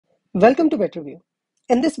Welcome to Vet Review.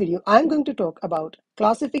 In this video, I am going to talk about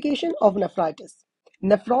classification of nephritis.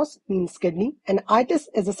 Nephros means kidney and itis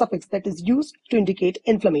is a suffix that is used to indicate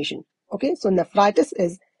inflammation. Okay, so nephritis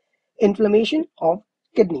is inflammation of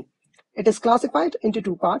kidney. It is classified into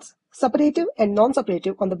two parts, suppurative and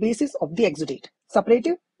non-suppurative on the basis of the exudate.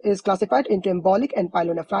 Suppurative is classified into embolic and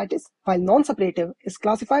pyelonephritis, while non-suppurative is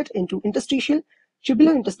classified into interstitial,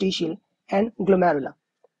 tubular interstitial, and glomerular.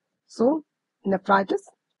 So, nephritis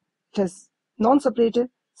is non-suppurative,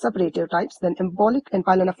 suppurative types. Then embolic and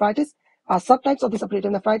pyelonephritis are subtypes of the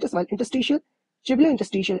suppurative nephritis, while interstitial, tubular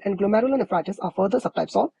interstitial, and glomerulonephritis are further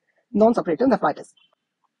subtypes of non-suppurative nephritis.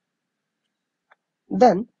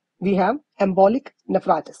 Then we have embolic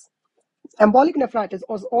nephritis. Embolic nephritis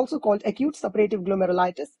is also called acute suppurative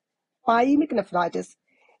glomerulitis, pyemic nephritis,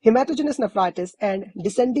 hematogenous nephritis, and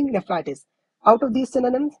descending nephritis. Out of these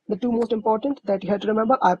synonyms, the two most important that you have to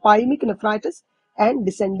remember are pyemic nephritis and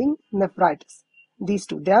descending nephritis. These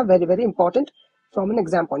two, they are very, very important from an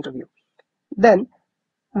exam point of view. Then,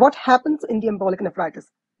 what happens in the embolic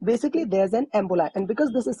nephritis? Basically, there's an emboli, and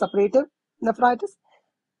because this is suppurative nephritis,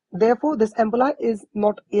 therefore, this emboli is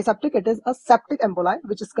not aseptic, it is a septic emboli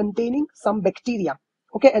which is containing some bacteria.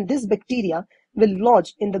 Okay, and this bacteria will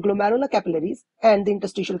lodge in the glomerular capillaries and the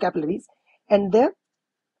interstitial capillaries, and there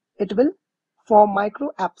it will form micro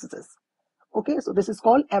abscesses. Okay, so this is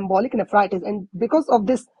called embolic nephritis, and because of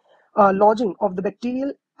this lodging of the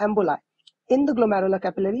bacterial emboli in the glomerular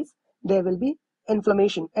capillaries, there will be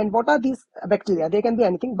inflammation. And what are these bacteria? They can be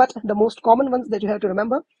anything, but the most common ones that you have to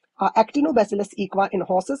remember are Actinobacillus equi in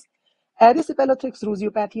horses, Erysipelotrix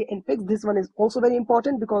rhusiopathiae in pigs. This one is also very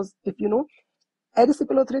important because if you know,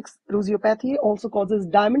 Erysipelotrix rhusiopathiae also causes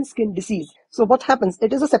diamond skin disease. So what happens?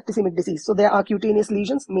 It is a septicemic disease. So there are cutaneous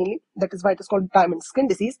lesions mainly. That is why it is called diamond skin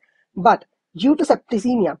disease. But due to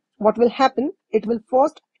septicemia, what will happen? It will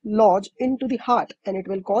first lodge into the heart and it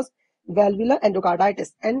will cause valvular endocarditis,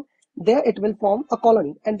 and there it will form a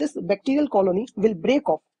colony, and this bacterial colony will break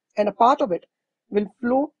off and a part of it will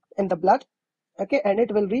flow in the blood, okay, and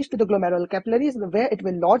it will reach to the glomerular capillaries where it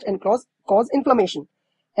will lodge and cause inflammation.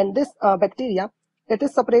 And this bacteria, it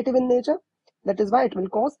is suppurative in nature, that is why it will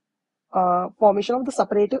cause formation of the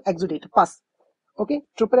suppurative exudate, pus. Okay,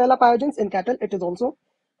 Truparella pyogens in cattle, it is also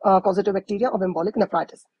causative bacteria of embolic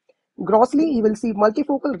nephritis. Grossly, you will see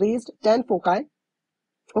multifocal raised tan foci.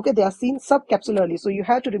 Okay, they are seen subcapsularly, so you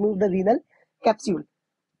have to remove the renal capsule.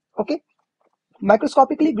 Okay,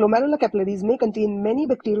 microscopically, glomerular capillaries may contain many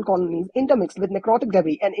bacterial colonies intermixed with necrotic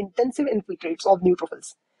debris and intensive infiltrates of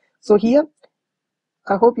neutrophils. So here,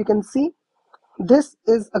 I hope you can see, this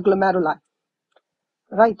is a glomeruli,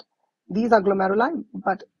 right? These are glomeruli,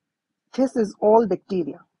 but this is all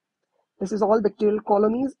bacteria. This is all bacterial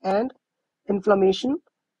colonies and inflammation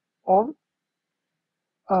of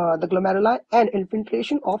the glomeruli and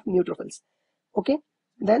infiltration of neutrophils. Okay,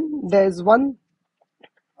 then there's one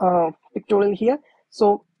pictorial here.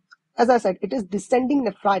 So as I said, it is descending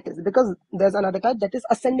nephritis because there's another type that is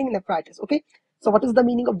ascending nephritis. Okay, so what is the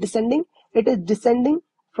meaning of descending? It is descending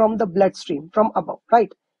from the bloodstream from above,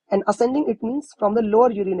 right? And ascending, it means from the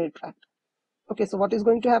lower urinary tract. Okay, so what is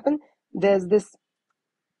going to happen? There's this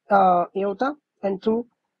aorta, and through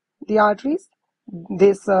the arteries,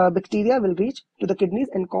 this bacteria will reach to the kidneys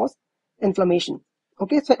and cause inflammation.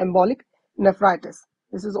 Okay, so embolic nephritis.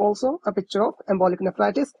 This is also a picture of embolic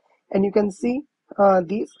nephritis, and you can see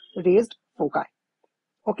these raised foci.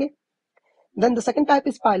 Okay, then the second type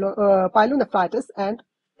is pyelonephritis, and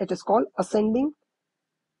it is called ascending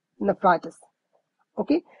nephritis.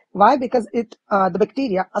 Okay, why? Because it the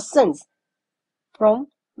bacteria ascends from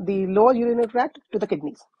the lower urinary tract to the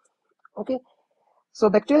kidneys. Okay, so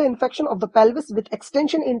bacterial infection of the pelvis with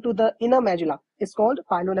extension into the inner medulla is called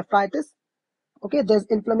pyelonephritis. Okay, there's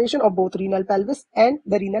inflammation of both renal pelvis and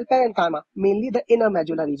the renal parenchyma, mainly the inner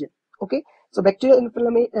medulla region. Okay, so bacterial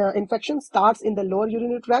infection starts in the lower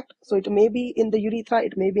urinary tract. So it may be in the urethra,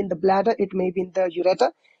 it may be in the bladder, it may be in the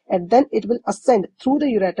ureter, and then it will ascend through the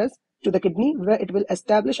ureters to the kidney, where it will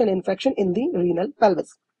establish an infection in the renal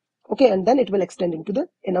pelvis. Okay, and then it will extend into the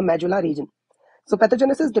inner medulla region. So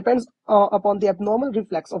pathogenesis depends upon the abnormal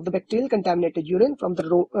reflux of the bacterial contaminated urine from the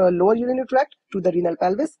lower urinary tract to the renal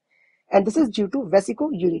pelvis, and this is due to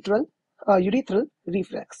vesico-urethral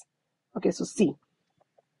reflux. Okay, so see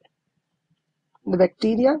the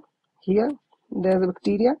bacteria here. There's a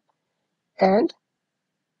bacteria, and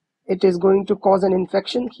it is going to cause an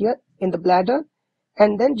infection here in the bladder,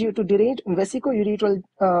 and then due to deranged vesico-urethral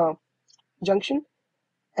junction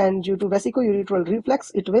and due to vesico-urethral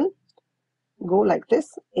reflux, it will go like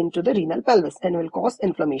this into the renal pelvis and will cause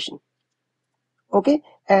inflammation. Okay,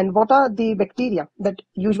 and what are the bacteria that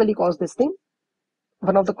usually cause this thing?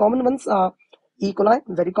 One of the common ones are E. coli,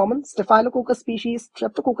 very common, Staphylococcus species,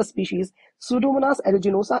 Streptococcus species, Pseudomonas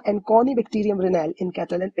aeruginosa, and Corynebacterium renale in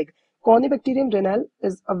cattle and pig. Corynebacterium renale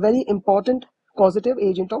is a very important causative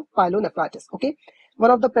agent of pyelonephritis. Okay, one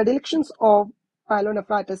of the predilections of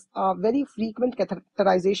pyelonephritis are very frequent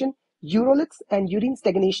catheterization, uroliths, and urine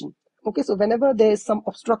stagnation. Okay, so whenever there is some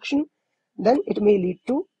obstruction, then it may lead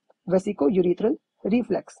to vesicourethral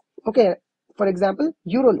reflux. Okay, for example,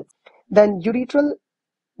 urolith. Then urethral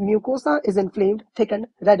mucosa is inflamed, thickened,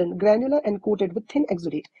 reddened, granular, and coated with thin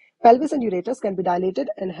exudate. Pelvis and ureters can be dilated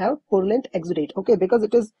and have purulent exudate. Okay, because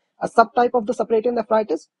it is a subtype of the suppurative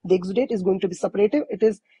nephritis, the exudate is going to be suppurative. It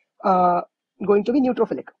is going to be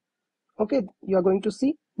neutrophilic. Okay, you are going to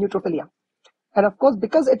see neutrophilia. And of course,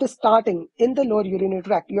 because it is starting in the lower urinary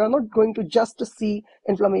tract, you are not going to just see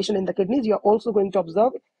inflammation in the kidneys, you are also going to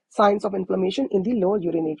observe signs of inflammation in the lower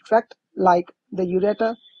urinary tract, like the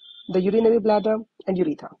ureter, the urinary bladder, and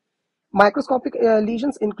urethra. Microscopic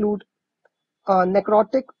lesions include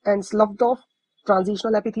necrotic and sloughed off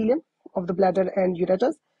transitional epithelium of the bladder and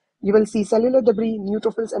ureters. You will see cellular debris,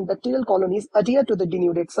 neutrophils, and bacterial colonies adhere to the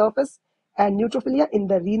denuded surface, and neutrophilia in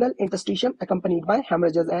the renal interstitium accompanied by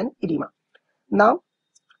hemorrhages and edema. Now,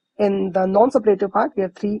 in the non-suppurative part, we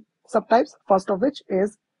have three subtypes, first of which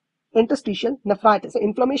is interstitial nephritis. So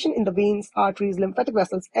inflammation in the veins, arteries, lymphatic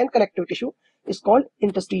vessels, and connective tissue is called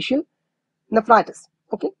interstitial nephritis.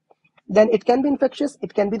 Okay, then it can be infectious,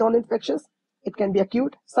 it can be non-infectious, it can be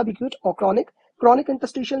acute, subacute, or chronic. Chronic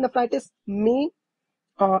interstitial nephritis may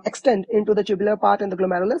extend into the tubular part and the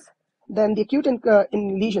glomerulus. Then the acute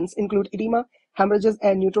in lesions include edema, hemorrhages,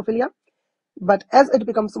 and neutrophilia. But as it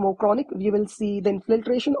becomes more chronic, we will see the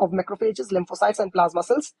infiltration of macrophages, lymphocytes, and plasma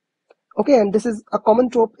cells. Okay, and this is a common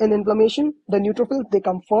trope in inflammation. The neutrophils, they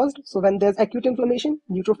come first. So when there's acute inflammation,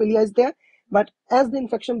 neutrophilia is there. But as the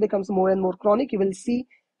infection becomes more and more chronic, you will see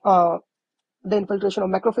the infiltration of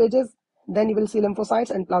macrophages. Then you will see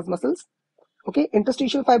lymphocytes and plasma cells. Okay,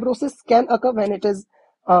 interstitial fibrosis can occur when it is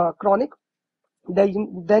chronic.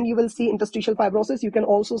 Then you will see interstitial fibrosis. You can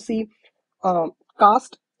also see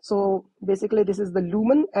cast. So basically, this is the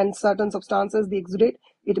lumen, and certain substances, the exudate,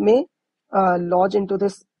 it may lodge into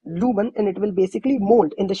this lumen, and it will basically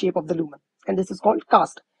mold in the shape of the lumen, and this is called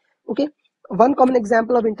cast. Okay, one common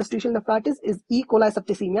example of interstitial nephritis is E. coli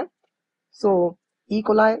septicemia. So E.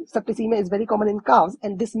 coli septicemia is very common in calves,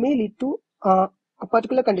 and this may lead to a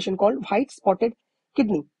particular condition called white spotted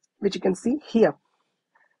kidney, which you can see here.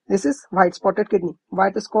 This is white spotted kidney. Why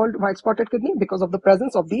it is called white spotted kidney? Because of the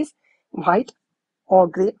presence of these white or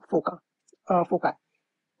gray foci.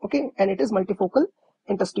 Okay, and it is multifocal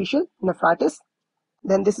interstitial nephritis.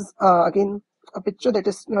 Then this is again a picture that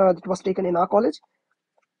was taken in our college.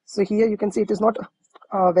 So here you can see it is not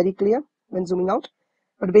very clear when zooming out,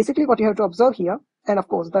 but basically what you have to observe here, and of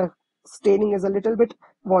course the staining is a little bit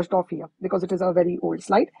washed off here because it is a very old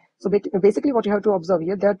slide. So basically what you have to observe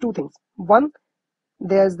here, there are two things. One,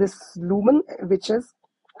 there's this lumen which is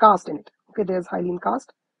cast in it. Okay, there's hyaline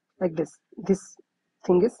cast like this. This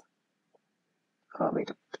thing is wait a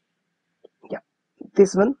minute. Yeah,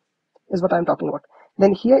 this one is what I'm talking about.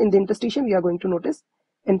 Then here in the interstitium, we are going to notice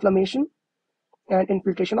inflammation and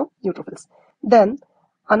infiltration of neutrophils. Then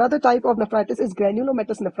another type of nephritis is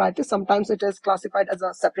granulomatous nephritis. Sometimes it is classified as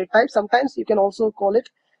a separate type. Sometimes you can also call it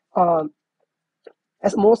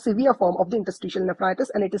as a more severe form of the interstitial nephritis,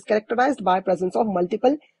 and it is characterized by presence of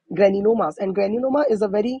multiple granulomas. And granuloma is a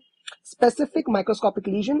very specific microscopic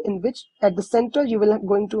lesion in which at the center you will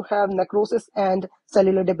going to have necrosis and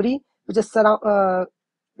cellular debris, which is wait a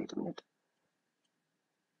minute.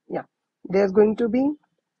 Yeah, there's going to be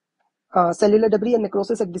cellular debris and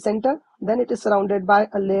necrosis at the center. Then it is surrounded by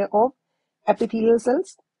a layer of epithelial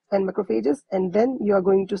cells and macrophages, and then you are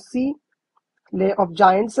going to see layer of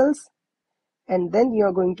giant cells, and then you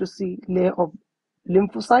are going to see layer of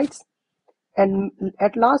lymphocytes, and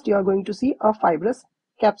at last you are going to see a fibrous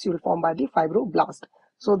capsule formed by the fibroblast.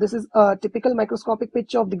 So this is a typical microscopic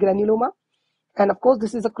picture of the granuloma, and of course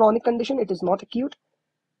this is a chronic condition, it is not acute.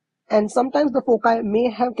 And sometimes the foci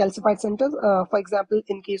may have calcified centers, for example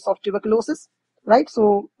in case of tuberculosis, right?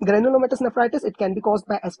 So granulomatous nephritis, it can be caused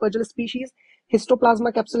by Aspergillus species,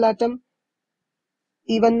 Histoplasma capsulatum,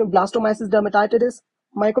 even Blastomyces dermatitis,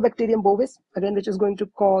 Mycobacterium bovis, again which is going to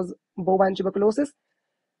cause bovine tuberculosis,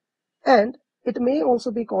 and it may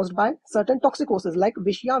also be caused by certain toxicoses like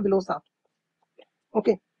Vishia villosa.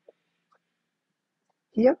 Okay,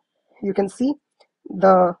 here you can see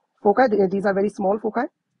the foci. These are very small foci,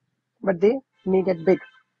 but they may get big.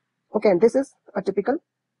 Okay, and this is a typical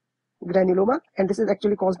granuloma, and this is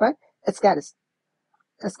actually caused by Ascaris.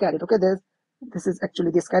 ascarate. Okay, this is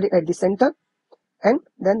actually the ascarate at the center, and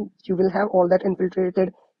then you will have all that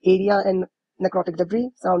infiltrated area and necrotic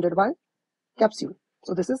debris surrounded by capsule.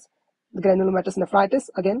 So this is the granulomatous nephritis.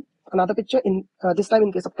 Again, another picture in this time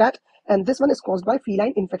in case of cat, and this one is caused by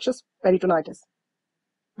feline infectious peritonitis.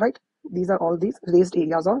 Right? These are all these raised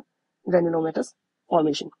areas of granulomatous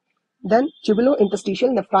formation. Then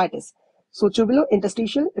tubulo-interstitial nephritis. So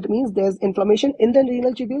tubulo-interstitial, it means there's inflammation in the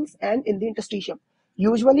renal tubules and in the interstitium.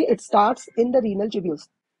 Usually it starts in the renal tubules.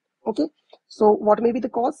 Okay, so what may be the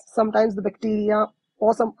cause? Sometimes the bacteria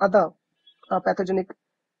or some other pathogenic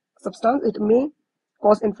substance, it may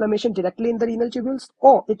cause inflammation directly in the renal tubules,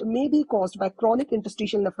 or it may be caused by chronic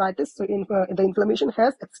interstitial nephritis. So the inflammation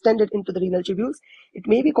has extended into the renal tubules. It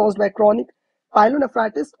may be caused by chronic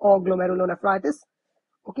pyelonephritis or glomerulonephritis.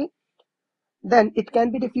 Okay, then it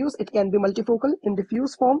can be diffuse, it can be multifocal. In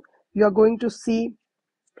diffuse form, you are going to see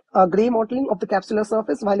a gray mottling of the capsular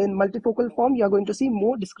surface, while in multifocal form, you are going to see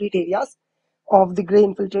more discrete areas of the gray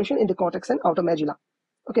infiltration in the cortex and outer medulla.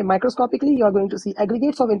 Okay, microscopically, you are going to see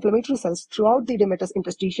aggregates of inflammatory cells throughout the edematous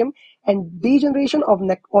interstitium, and degeneration of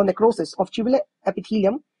or necrosis of tubular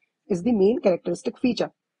epithelium is the main characteristic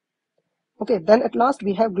feature. Okay, then at last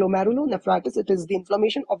we have glomerulonephritis. It is the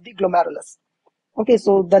inflammation of the glomerulus. Okay,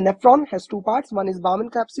 so the nephron has two parts. One is Barman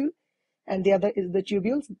capsule and the other is the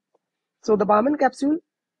tubules. So the Barman capsule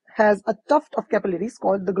has a tuft of capillaries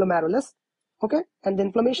called the glomerulus. Okay, and the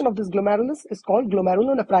inflammation of this glomerulus is called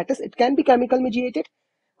glomerulonephritis. It can be chemical mediated,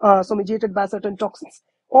 so mediated by certain toxins,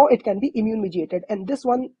 or it can be immune mediated. And this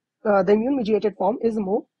one, the immune mediated form is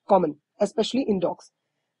more common, especially in dogs.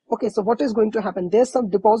 Okay, so what is going to happen? There's some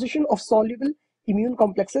deposition of soluble immune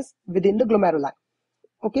complexes within the glomeruli.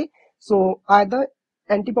 Okay, so either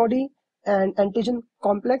antibody and antigen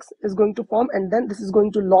complex is going to form, and then this is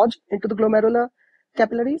going to lodge into the glomerular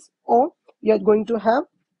capillaries, or you're going to have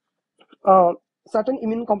certain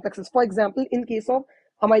immune complexes. For example, in case of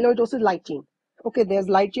amyloidosis light chain, okay, there's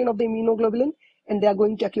light chain of the immunoglobulin, and they are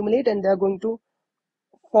going to accumulate and they are going to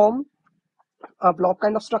form a blob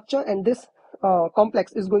kind of structure, and this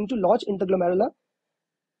complex is going to lodge in the glomerular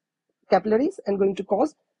capillaries and going to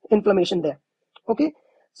cause inflammation there. Okay,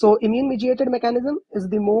 so immune mediated mechanism is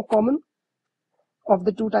the more common of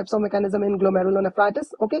the two types of mechanism in glomerulonephritis.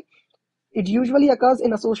 Okay, it usually occurs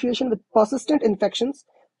in association with persistent infections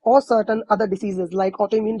or certain other diseases like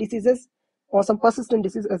autoimmune diseases or some persistent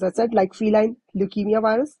disease, as I said, like feline leukemia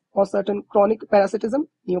virus or certain chronic parasitism,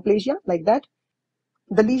 neoplasia, like that.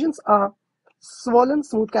 The lesions are swollen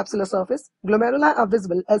smooth capsular surface. Glomeruli are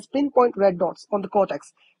visible as pinpoint red dots on the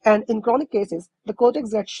cortex, and in chronic cases, the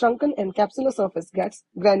cortex gets shrunken and capsular surface gets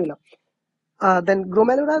granular. Then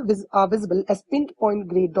glomeruli are visible as pinpoint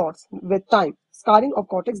gray dots. With time, scarring of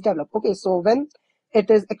cortex develop. Okay, so when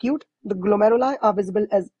it is acute, the glomeruli are visible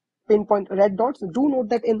as pinpoint red dots. Do note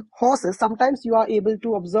that in horses, sometimes you are able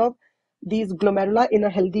to observe these glomeruli in a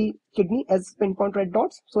healthy kidney as pinpoint red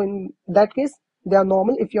dots. So in that case, they are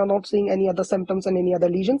normal if you are not seeing any other symptoms and any other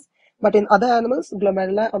lesions. But in other animals,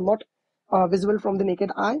 glomeruli are not visible from the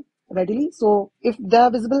naked eye readily. So if they are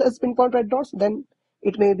visible as pinpoint red dots, then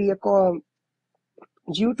it may be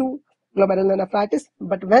due to glomerulonephritis.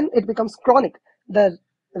 But when it becomes chronic, the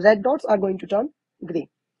red dots are going to turn gray.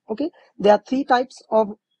 Okay, there are three types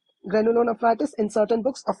of granulonephritis. In certain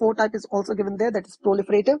books, a fourth type is also given there, that is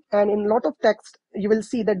proliferative, and in a lot of text you will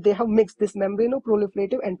see that they have mixed this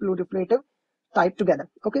membranoproliferative and proliferative type together.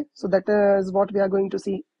 Okay, so that is what we are going to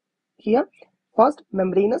see here. First,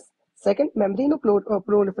 membranous, second,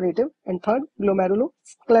 membranoproliferative, and third,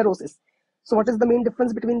 glomerulosclerosis. So what is the main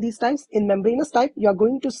difference between these types? In membranous type, you are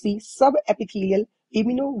going to see subepithelial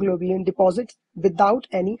immunoglobulin deposits without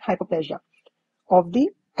any hyperplasia of the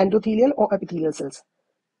endothelial or epithelial cells.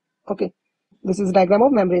 Okay, this is a diagram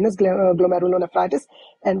of membranous glomerulonephritis,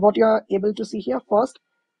 and what you are able to see here, first,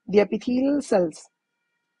 the epithelial cells,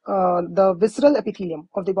 the visceral epithelium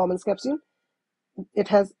of the Bowman's capsule, it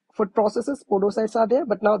has foot processes, podocytes are there,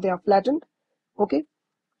 but now they are flattened. Okay,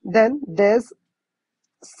 then there's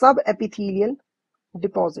subepithelial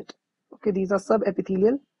deposit. Okay, these are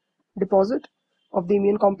subepithelial deposit of the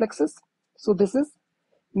immune complexes. So this is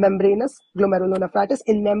membranous glomerulonephritis.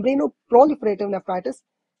 In membranoproliferative nephritis,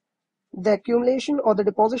 the accumulation or the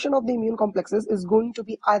deposition of the immune complexes is going to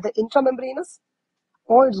be either intramembranous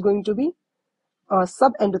or it's going to be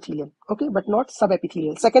subendothelial, okay, but not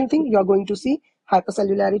subepithelial. Second thing, you are going to see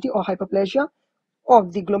hypercellularity or hyperplasia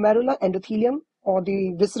of the glomerular endothelium or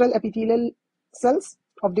the visceral epithelial cells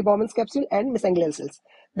of the Bowman's capsule and mesangial cells.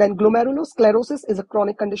 Then glomerulosclerosis is a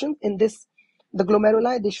chronic condition. In this, the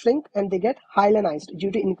glomeruli, they shrink and they get hyalinized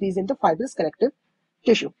due to increase in the fibrous connective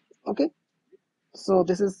tissue. Okay. So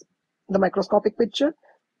this is the microscopic picture.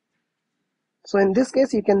 So in this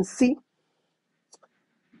case, you can see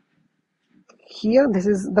here, this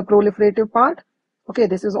is the proliferative part. Okay,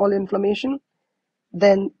 this is all inflammation.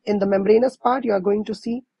 Then in the membranous part, you are going to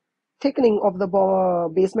see thickening of the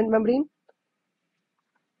basement membrane.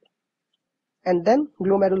 And then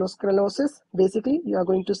glomerulosclerosis, basically you are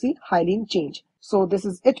going to see hyaline change. So this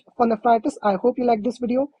is it for nephritis. I hope you like this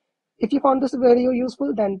video. If you found this video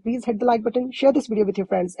useful, then please hit the like button, share this video with your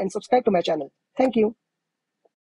friends, and subscribe to my channel. Thank you.